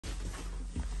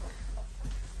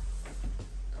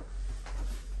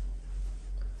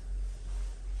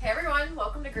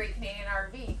Great Canadian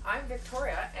RV. I'm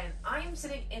Victoria and I'm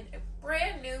sitting in a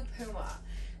brand new Puma.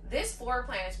 This floor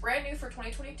plan is brand new for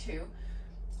 2022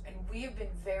 and we have been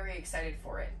very excited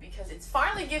for it because it's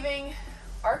finally giving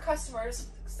our customers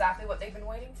exactly what they've been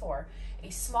waiting for. A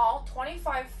small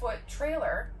 25-foot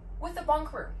trailer with a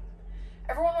bunk room.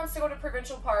 Everyone wants to go to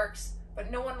provincial parks,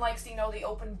 but no one likes, the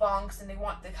open bunks, and they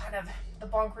want the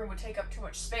bunk room would take up too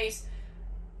much space.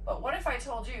 But what if I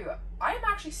told you I am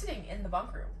actually sitting in the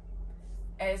bunk room,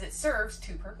 as it serves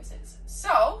two purposes.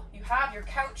 So you have your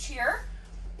couch here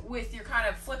with your kind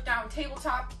of flip down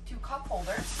tabletop, two cup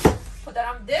holders. Put that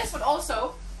on. This would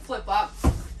also flip up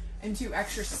into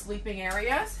extra sleeping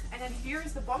areas. And then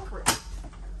here's the bunk room.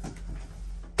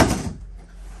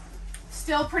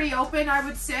 Still pretty open, I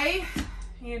would say.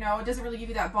 It doesn't really give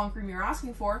you that bunk room you're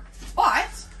asking for.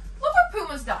 But look what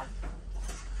Puma's done.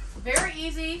 Very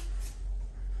easy.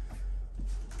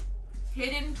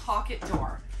 Hidden pocket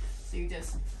door. So you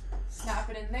just snap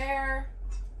it in there.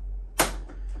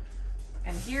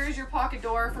 And here's your pocket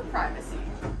door for privacy.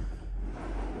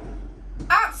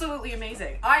 Absolutely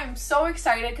amazing. I am so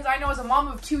excited because I know as a mom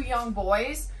of two young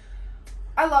boys,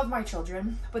 I love my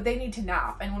children, but they need to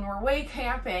nap. And when we're away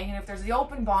camping, and if there's the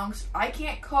open bunks, I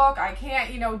can't cook, I can't,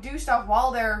 do stuff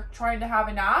while they're trying to have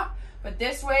a nap. But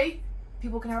this way,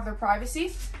 people can have their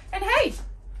privacy. And hey,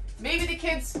 maybe the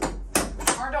kids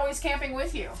aren't always camping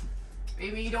with you.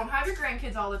 Maybe you don't have your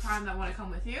grandkids all the time that want to come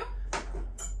with you.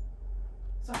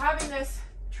 So having this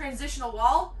transitional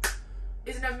wall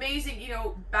is an amazing,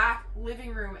 back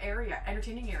living room area,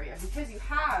 entertaining area, because you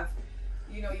have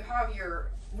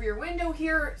your rear window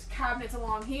here, cabinets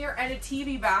along here, and a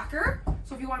TV backer.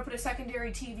 So if you want to put a secondary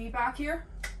TV back here,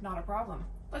 not a problem.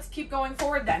 Let's keep going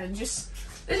forward then, and this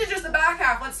is just the back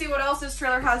half. Let's see what else this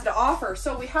trailer has to offer.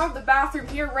 So we have the bathroom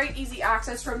here, right, easy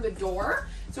access from the door.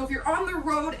 So if you're on the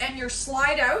road and your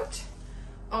slide out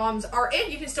are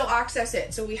in, you can still access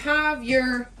it. So we have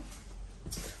your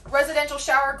residential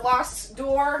shower glass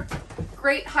door,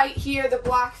 great height here, the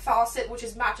black faucet, which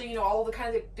is matching, all the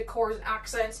kind of decors and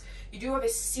accents. You do have a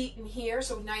seat in here,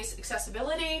 so nice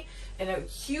accessibility, and a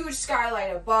huge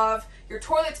skylight above. Your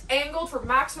toilet's angled for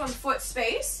maximum foot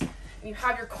space. And you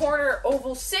have your corner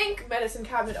oval sink, medicine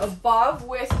cabinet above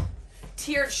with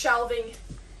tiered shelving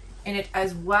in it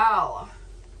as well.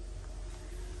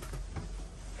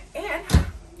 And,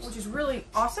 which is really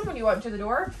awesome when you open to the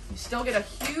door, you still get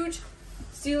a huge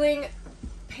ceiling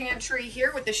pantry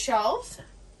here with the shelves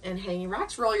and hanging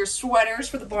racks for all your sweaters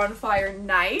for the bonfire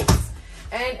nights.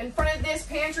 And in front of this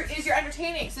pantry is your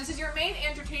entertaining. So this is your main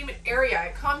entertainment area.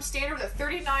 It comes standard with a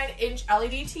 39-inch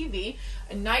LED TV,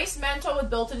 a nice mantel with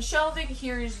built-in shelving.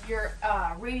 Here's your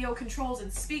radio controls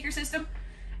and speaker system,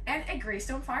 and a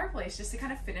Greystone fireplace just to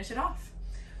kind of finish it off.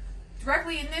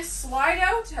 Directly in this slide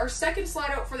out, our second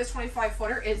slide out for this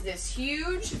 25-footer is this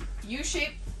huge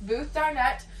U-shaped booth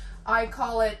dinette. I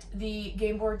call it the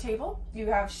game board table. You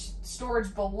have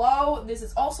storage below. This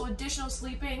is also additional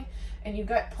sleeping, and you've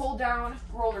got pull down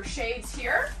roller shades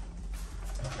here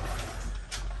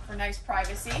for nice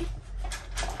privacy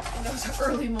in those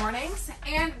early mornings.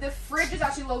 And the fridge is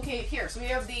actually located here. So we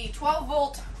have the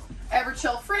 12-volt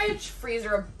Everchill fridge,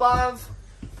 freezer above,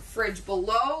 fridge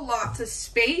below, lots of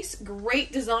space,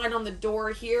 great design on the door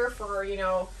here for,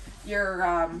 your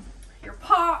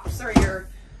pops or your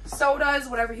sodas,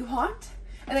 whatever you want.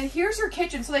 And then here's your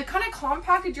kitchen. So they kind of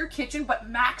compacted your kitchen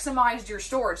but maximized your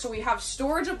storage. So we have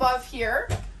storage above here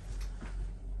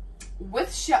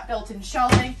with built-in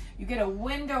shelving. You get a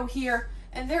window here,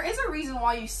 and there is a reason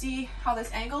why you see how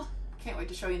this angled. Can't wait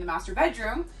to show you in the master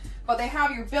bedroom. But they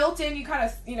have your built-in, you kind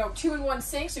of, 2-in-1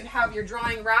 sink. So you have your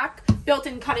drying rack,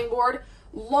 built-in cutting board,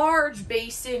 large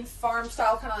basin, farm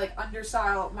style, kind of like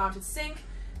under-style mounted sink.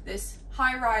 This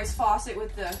high-rise faucet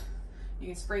with you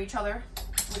can spray each other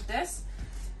with this.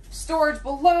 Storage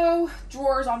below,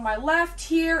 drawers on my left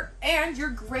here, and your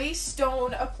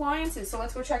Greystone appliances. So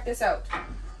let's go check this out.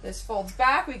 This folds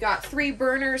back. We got 3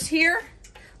 burners here,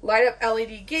 light up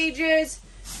LED gauges,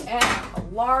 and a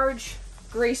large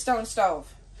Greystone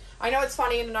stove. I know it's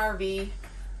funny in an RV.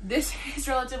 This is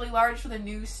relatively large for the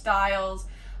new styles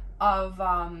of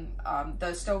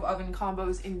the stove oven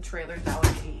combos in trailers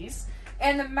nowadays.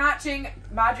 And the matching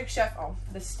Magic Chef,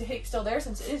 the tape's still there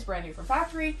since it is brand new from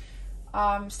factory.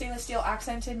 Stainless steel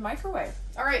accented microwave.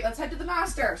 All right, let's head to the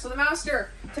master. So the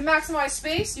master, to maximize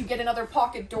space, you get another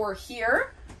pocket door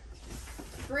here.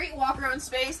 Great walk around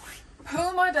space.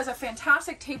 Puma does a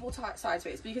fantastic tabletop side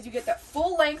space because you get that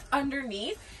full length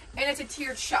underneath, and it's a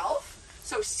tiered shelf.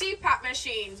 So CPAP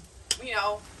machines,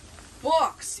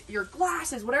 books, your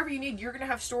glasses, whatever you need. You're going to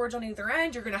have storage on either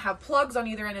end. You're going to have plugs on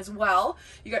either end as well.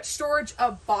 You got storage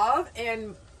above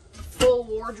and full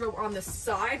wardrobe on the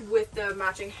side with the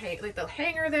matching like the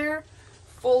hanger there.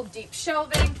 Full deep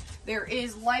shelving. There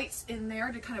is lights in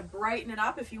there to kind of brighten it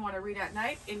up if you want to read at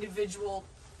night. Individual,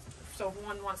 so if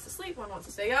one wants to sleep, one wants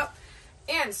to stay up.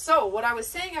 And so what I was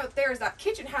saying out there is that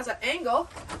kitchen has an angle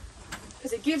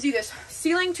because it gives you this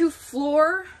ceiling to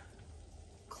floor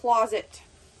closet.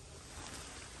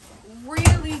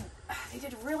 Really, they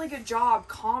did a really good job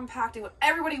compacting what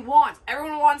everybody wants.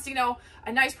 Everyone wants, you know,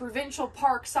 a nice provincial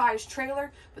park size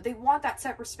trailer, but they want that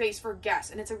separate space for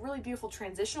guests. And it's a really beautiful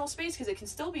transitional space because it can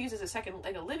still be used as a second,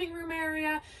 like a living room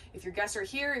area. If your guests are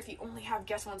here, if you only have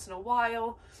guests once in a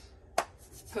while.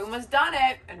 Puma's done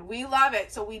it and we love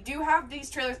it. So we do have these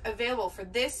trailers available for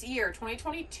this year,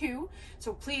 2022.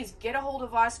 So please get a hold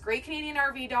of us,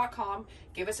 greatcanadianrv.com.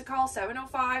 Give us a call,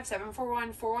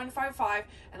 705-741-4155,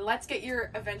 and let's get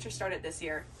your adventure started this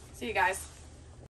year. See you guys.